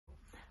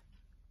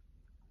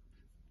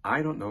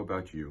I don't know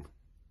about you,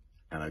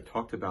 and I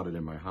talked about it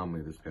in my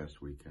homily this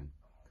past weekend,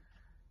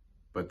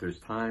 but there's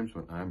times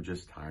when I'm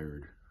just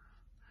tired.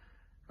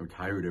 I'm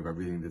tired of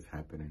everything that's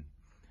happening.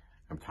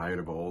 I'm tired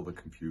of all the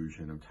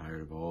confusion. I'm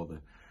tired of all the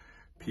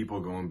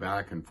people going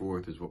back and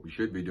forth as what we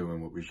should be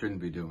doing, what we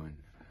shouldn't be doing.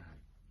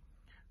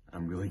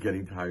 I'm really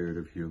getting tired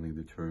of hearing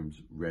the terms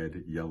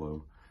red,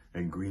 yellow,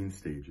 and green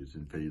stages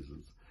and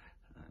phases.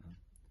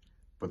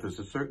 But there's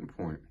a certain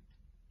point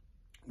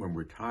when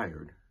we're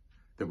tired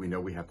that we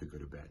know we have to go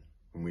to bed,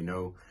 when we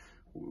know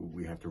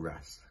we have to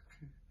rest.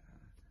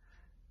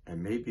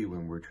 And maybe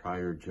when we're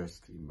tired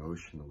just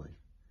emotionally,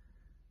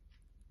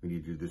 we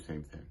need to do the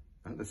same thing.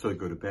 Not necessarily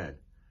go to bed,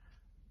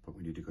 but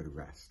we need to go to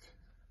rest.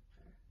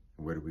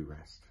 And where do we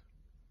rest?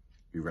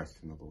 We rest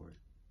in the Lord.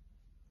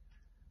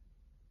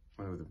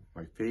 One of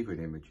my favorite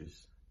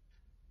images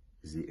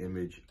is the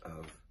image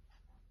of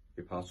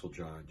the Apostle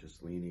John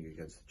just leaning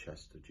against the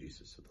chest of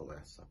Jesus at the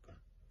Last Supper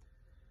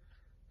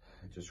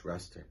and just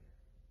resting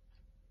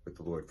with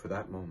the Lord for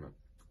that moment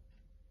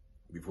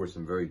before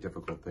some very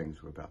difficult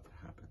things were about to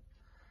happen.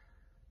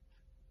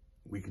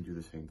 We can do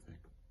the same thing.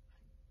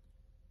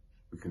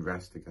 We can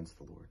rest against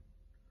the Lord.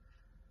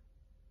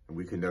 And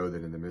we can know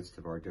that in the midst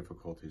of our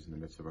difficulties, in the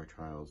midst of our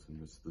trials, in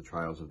the midst of the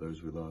trials of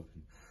those we love,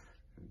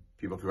 and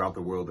people throughout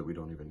the world that we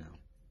don't even know,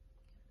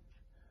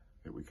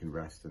 that we can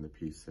rest in the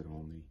peace that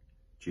only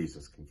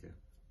Jesus can give.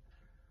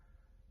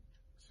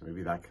 So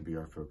maybe that can be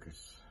our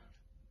focus.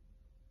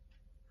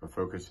 Our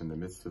focus in the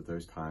midst of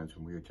those times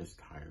when we are just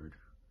tired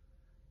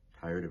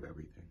of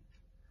everything,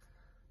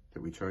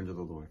 that we turn to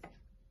the Lord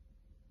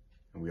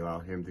and we allow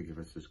Him to give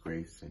us His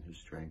grace and His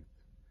strength,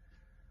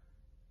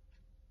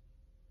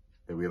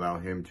 that we allow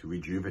Him to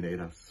rejuvenate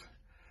us,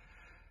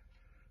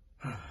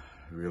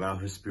 we allow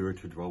His Spirit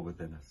to dwell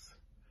within us,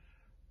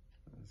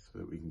 so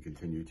that we can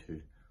continue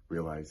to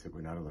realize that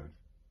we're not alone,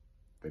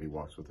 that He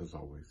walks with us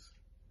always,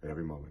 at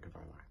every moment of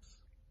our lives.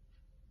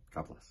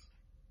 God bless.